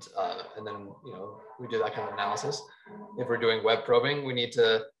 and then, you know, we do that kind of analysis. If we're doing web probing, we need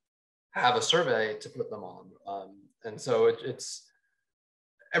to have a survey to put them on. And so it's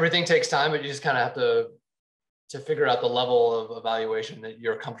everything takes time, but you just kind of have to figure out the level of evaluation that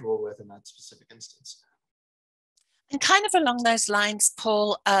you're comfortable with in that specific instance. And kind of along those lines,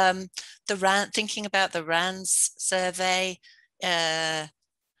 Paul, thinking about the RANDs survey,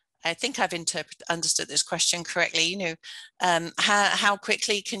 I think I've understood this question correctly. You know, how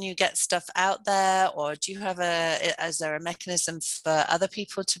quickly can you get stuff out there, or do you have is there a mechanism for other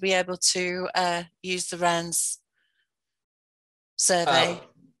people to be able to use the RANDs survey?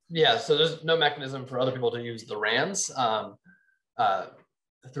 Yeah, so there's no mechanism for other people to use the RANDs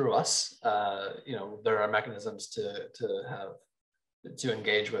through us. You know, there are mechanisms to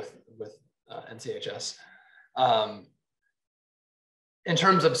engage with NCHS. In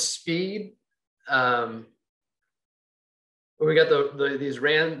terms of speed, we got these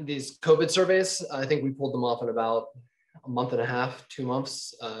COVID surveys. I think we pulled them off in about a month and a half, 2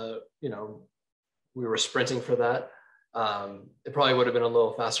 months. You know, we were sprinting for that. It probably would have been a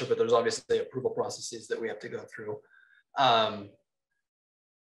little faster, but there's obviously approval processes that we have to go through.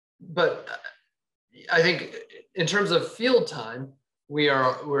 But I think in terms of field time,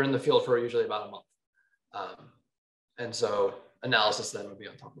 we're in the field for usually about a month. And so analysis then would be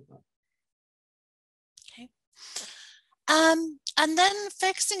on top of that. Okay. And then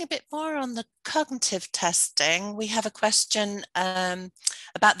focusing a bit more on the cognitive testing, we have a question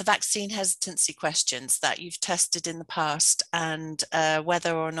about the vaccine hesitancy questions that you've tested in the past and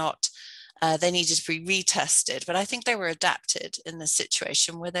whether or not they needed to be retested. But I think they were adapted in this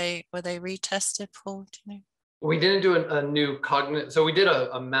situation. Were they retested, Paul? Do you know? We didn't do a new cognitive, so we did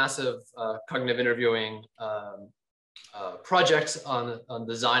a massive cognitive interviewing project on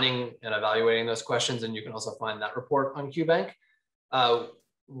designing and evaluating those questions, and you can also find that report on QBank.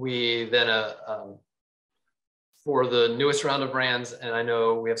 We then, for the newest round of RANDs, and I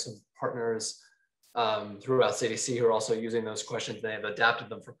know we have some partners throughout CDC who are also using those questions, they have adapted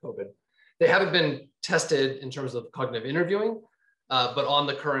them for COVID. They haven't been tested in terms of cognitive interviewing, but on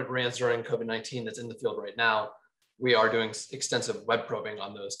the current RANDs during COVID-19 that's in the field right now, we are doing extensive web probing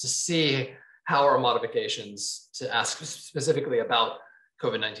on those to see how our modifications to ask specifically about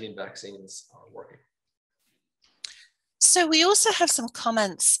COVID-19 vaccines are working. So we also have some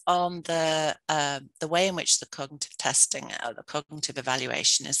comments on the way in which the cognitive testing, the cognitive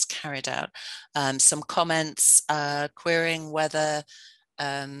evaluation is carried out. Some comments querying whether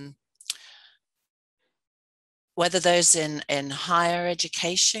those in higher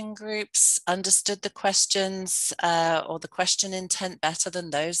education groups understood the questions or the question intent better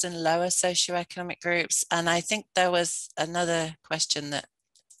than those in lower socioeconomic groups. And I think there was another question that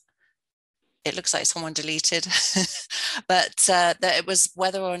it looks like someone deleted, but that it was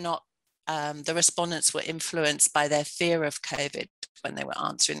whether or not the respondents were influenced by their fear of COVID when they were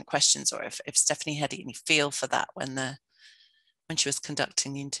answering questions, or if Stephanie had any feel for that when she was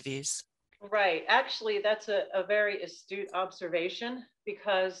conducting the interviews. Right. Actually, that's a very astute observation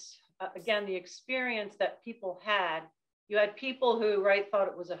because, again, the experience that people had, you had people who, thought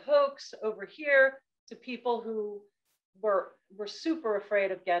it was a hoax over here to people who were super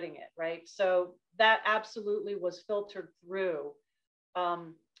afraid of getting it, right? So that absolutely was filtered through.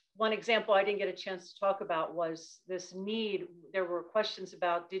 One example I didn't get a chance to talk about was this need. There were questions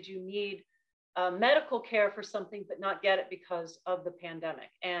about, did you need medical care for something but not get it because of the pandemic?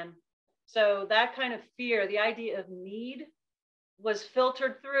 And so that kind of fear, the idea of need, was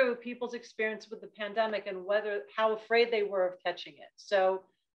filtered through people's experience with the pandemic and how afraid they were of catching it. So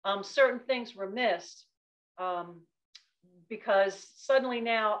certain things were missed because suddenly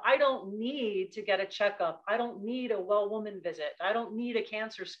now I don't need to get a checkup. I don't need a well woman visit. I don't need a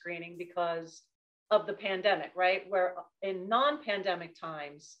cancer screening because of the pandemic, right? Where in non-pandemic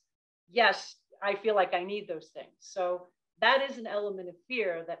times, yes, I feel like I need those things. So that is an element of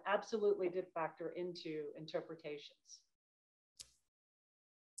fear that absolutely did factor into interpretations.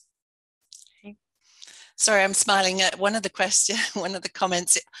 Okay. Sorry, I'm smiling at one of the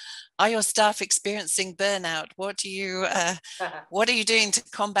comments. Are your staff experiencing burnout? What are you doing to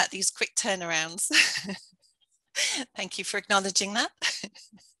combat these quick turnarounds? Thank you for acknowledging that.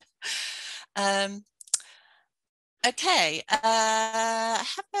 Okay, I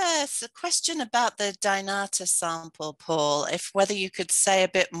have a question about the Dynata sample, Paul, whether you could say a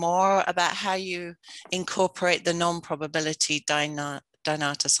bit more about how you incorporate the non-probability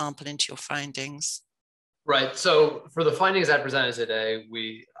Dynata sample into your findings. Right, so for the findings I presented today,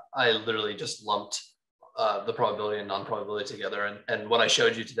 I literally just lumped the probability and non-probability together. And what I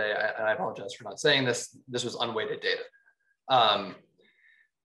showed you today, and I apologize for not saying this was unweighted data.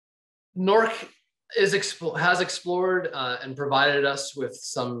 NORC has explored and provided us with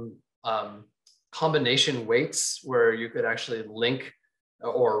some combination weights where you could actually link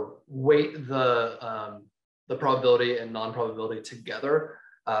or weight the probability and non-probability together.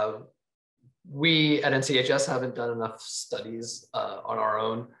 We at NCHS haven't done enough studies on our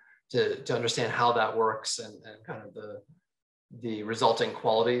own to understand how that works and kind of the resulting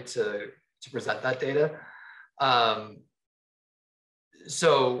quality to present that data.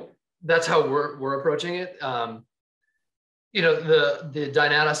 So that's how we're approaching it. You know, the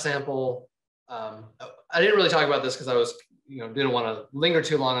Dynata sample, I didn't really talk about this because I was, didn't want to linger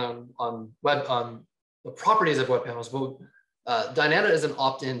too long on the properties of web panels, but Dynata is an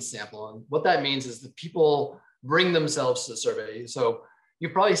opt-in sample. And what that means is that people bring themselves to the survey. So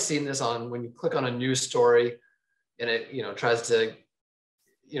you've probably seen this on when you click on a news story and it, tries to,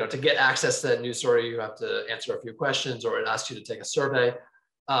 to get access to that news story, you have to answer a few questions or it asks you to take a survey.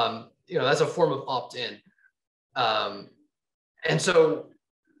 That's a form of opt-in. And so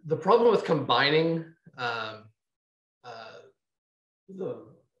the problem with combining the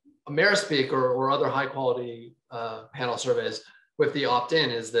Amerispeak or other high quality panel surveys with the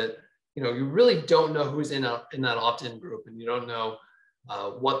opt-in is that you really don't know who's in that opt-in group, and you don't know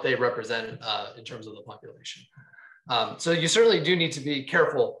what they represent in terms of the population. So you certainly do need to be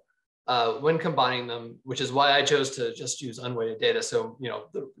careful when combining them, which is why I chose to just use unweighted data. So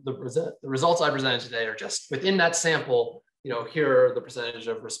the results I presented today are just within that sample. Here are the percentage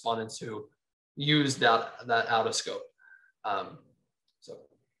of respondents who use that out of scope.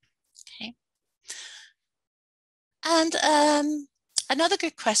 Okay. And another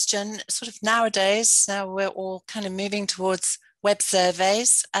good question, sort of nowadays, now we're all kind of moving towards web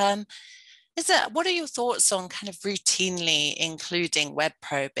surveys. What are your thoughts on kind of routinely including web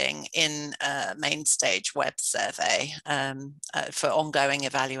probing in a main stage web survey for ongoing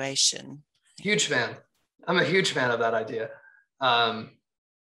evaluation? Huge fan. I'm a huge fan of that idea. I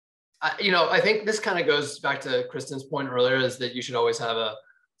think this kind of goes back to Kristen's point earlier, is that you should always have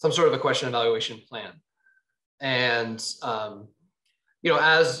some sort of a question evaluation plan. And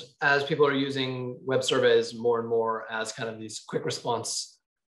as people are using web surveys more and more as kind of these quick response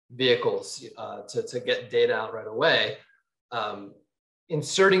vehicles to get data out right away,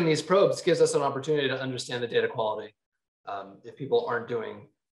 inserting these probes gives us an opportunity to understand the data quality if people aren't doing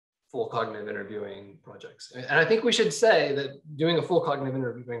full cognitive interviewing projects. And I think we should say that doing a full cognitive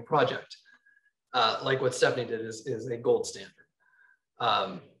interviewing project, like what Stephanie did, is a gold standard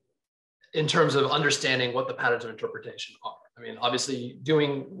in terms of understanding what the patterns of interpretation are. I mean, obviously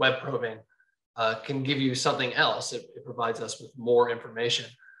doing web probing can give you something else. It provides us with more information.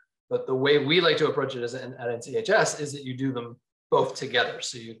 But the way we like to approach it at NCHS is that you do them both together.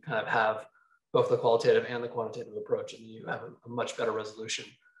 So you kind of have both the qualitative and the quantitative approach, and you have a much better resolution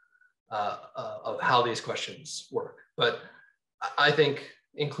of how these questions work. But I think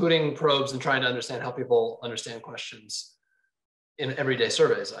including probes and trying to understand how people understand questions in everyday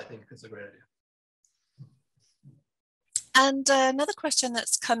surveys, I think is a great idea. And another question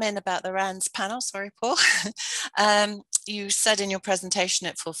that's come in about the RANDS panel, sorry, Paul. You said in your presentation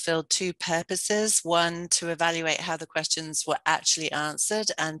it fulfilled two purposes: one, to evaluate how the questions were actually answered,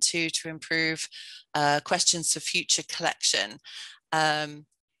 and two, to improve questions for future collection. I'm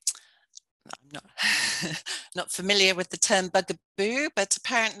not familiar with the term bugaboo, but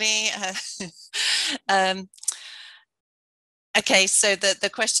apparently, okay, so the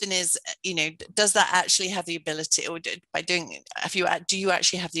question is, does that actually have the ability, or do you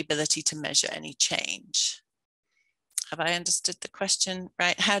actually have the ability to measure any change? Have I understood the question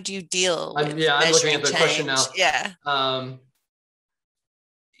right? How do you deal with yeah, I'm looking at the change? question now. Yeah.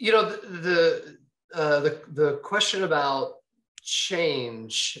 The question about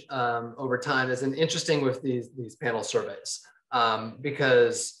change over time is interesting with these panel surveys,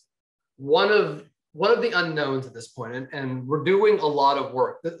 because one of the unknowns at this point, and we're doing a lot of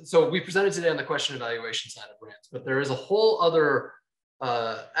work. So we presented today on the question evaluation side of RANDS, but there is a whole other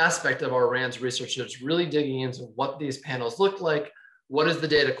aspect of our RANDS research that's really digging into what these panels look like, what is the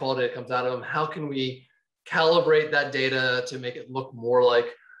data quality that comes out of them, how can we calibrate that data to make it look more like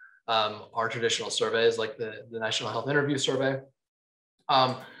our traditional surveys, like the National Health Interview Survey.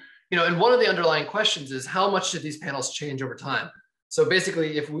 And one of the underlying questions is, how much did these panels change over time? So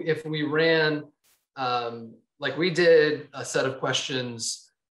basically, if we ran, like we did a set of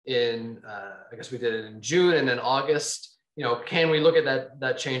questions in, I guess we did it in June and then August, can we look at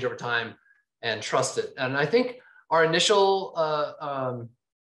that change over time and trust it? And I think our initial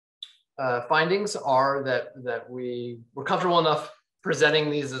findings are that we're comfortable enough presenting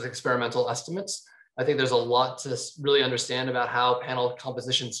these as experimental estimates. I think there's a lot to really understand about how panel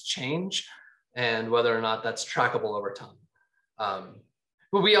compositions change and whether or not that's trackable over time.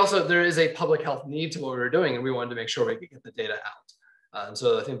 But there is a public health need to what we were doing, and we wanted to make sure we could get the data out. And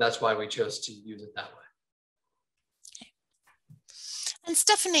so I think that's why we chose to use it that way. And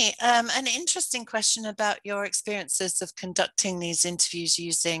Stephanie, an interesting question about your experiences of conducting these interviews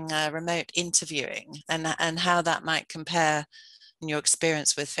using remote interviewing, and how that might compare in your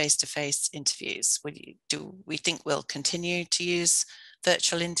experience with face-to-face interviews. Do we think we'll continue to use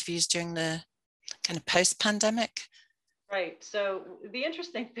virtual interviews during the kind of post-pandemic? Right. So the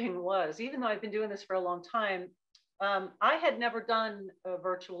interesting thing was, even though I've been doing this for a long time, I had never done a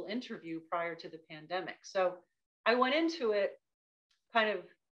virtual interview prior to the pandemic. So I went into it kind of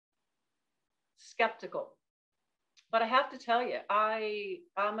skeptical. But I have to tell you,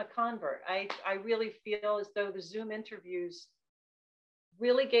 I'm a convert. I really feel as though the Zoom interviews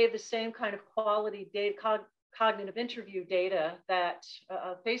really gave the same kind of quality data, cognitive interview data that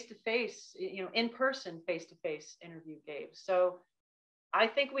face-to-face, in-person face-to-face interview gave. So I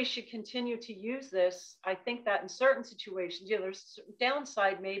think we should continue to use this. I think that in certain situations, there's a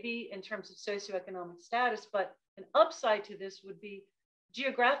downside maybe in terms of socioeconomic status, but an upside to this would be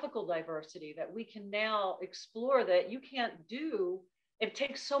geographical diversity, that we can now explore that you can't do. It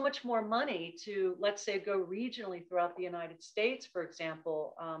takes so much more money to, let's say, go regionally throughout the United States, for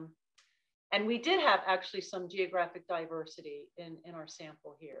example. And we did have actually some geographic diversity in our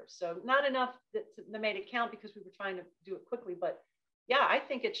sample here. So not enough that made it count because we were trying to do it quickly, but yeah, I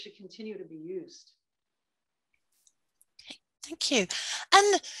think it should continue to be used. Okay, thank you.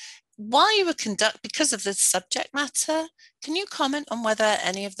 And while you were because of the subject matter, can you comment on whether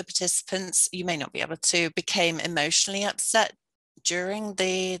any of the participants, you may not be able to, became emotionally upset during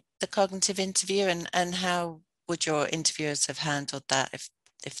the cognitive interview, and how would your interviewers have handled that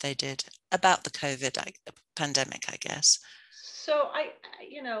if they did, about the COVID pandemic, I guess? So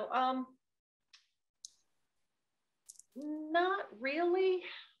not really.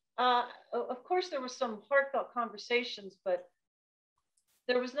 Of course, there were some heartfelt conversations, but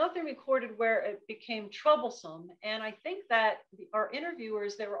there was nothing recorded where it became troublesome. And I think that our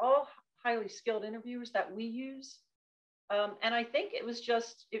interviewers, they were all highly skilled interviewers that we use. And I think it was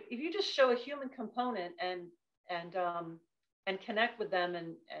just, if you just show a human component and connect with them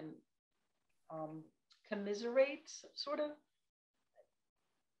and commiserate, sort of,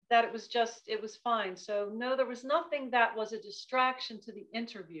 that it was fine. So no, there was nothing that was a distraction to the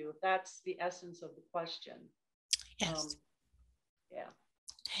interview, if that's the essence of the question. Yes. Yeah.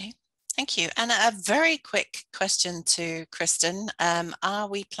 Okay, thank you. And a very quick question to Kristen. Are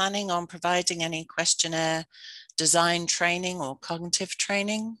we planning on providing any questionnaire design training or cognitive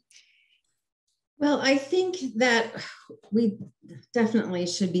training? Well, I think that we definitely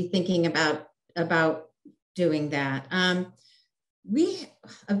should be thinking about doing that. A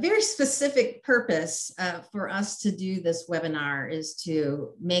very specific purpose for us to do this webinar is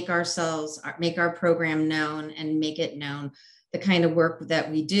to make our program known and make it known, the kind of work that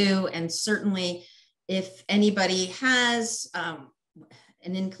we do. And certainly if anybody has an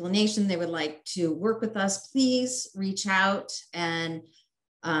inclination they would like to work with us, please reach out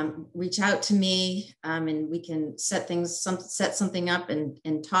to me, and we can set something up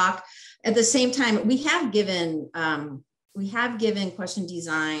and talk. At the same time, we have given question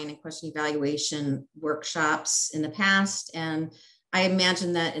design and question evaluation workshops in the past, and I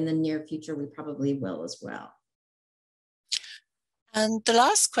imagine that in the near future we probably will as well. And the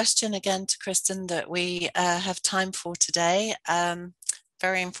last question again to Kristen that we have time for today.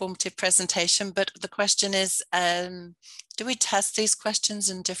 Very informative presentation, but the question is, do we test these questions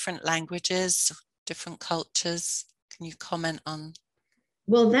in different languages, different cultures? Can you comment on?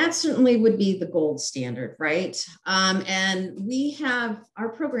 Well, that certainly would be the gold standard, right? And our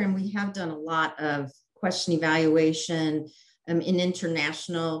program, we have done a lot of question evaluation in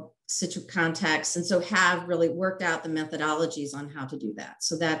international contexts, and so have really worked out the methodologies on how to do that.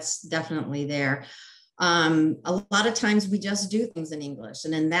 So that's definitely there. A lot of times we just do things in English,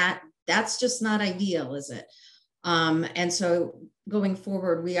 and then that's just not ideal, is it? And so going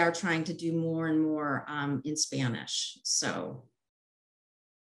forward, we are trying to do more and more in Spanish. So.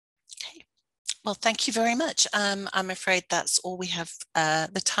 Okay, well, thank you very much. I'm afraid that's all we have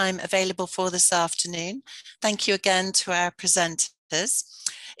the time available for this afternoon. Thank you again to our presenters.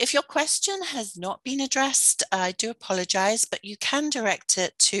 If your question has not been addressed, I do apologize, but you can direct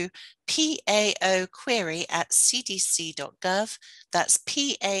it to paoquery@cdc.gov. That's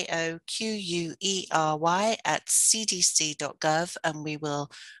paoquery@cdc.gov, and we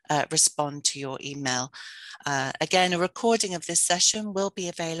will respond to your email. Again, a recording of this session will be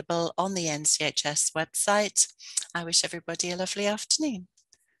available on the NCHS website. I wish everybody a lovely afternoon.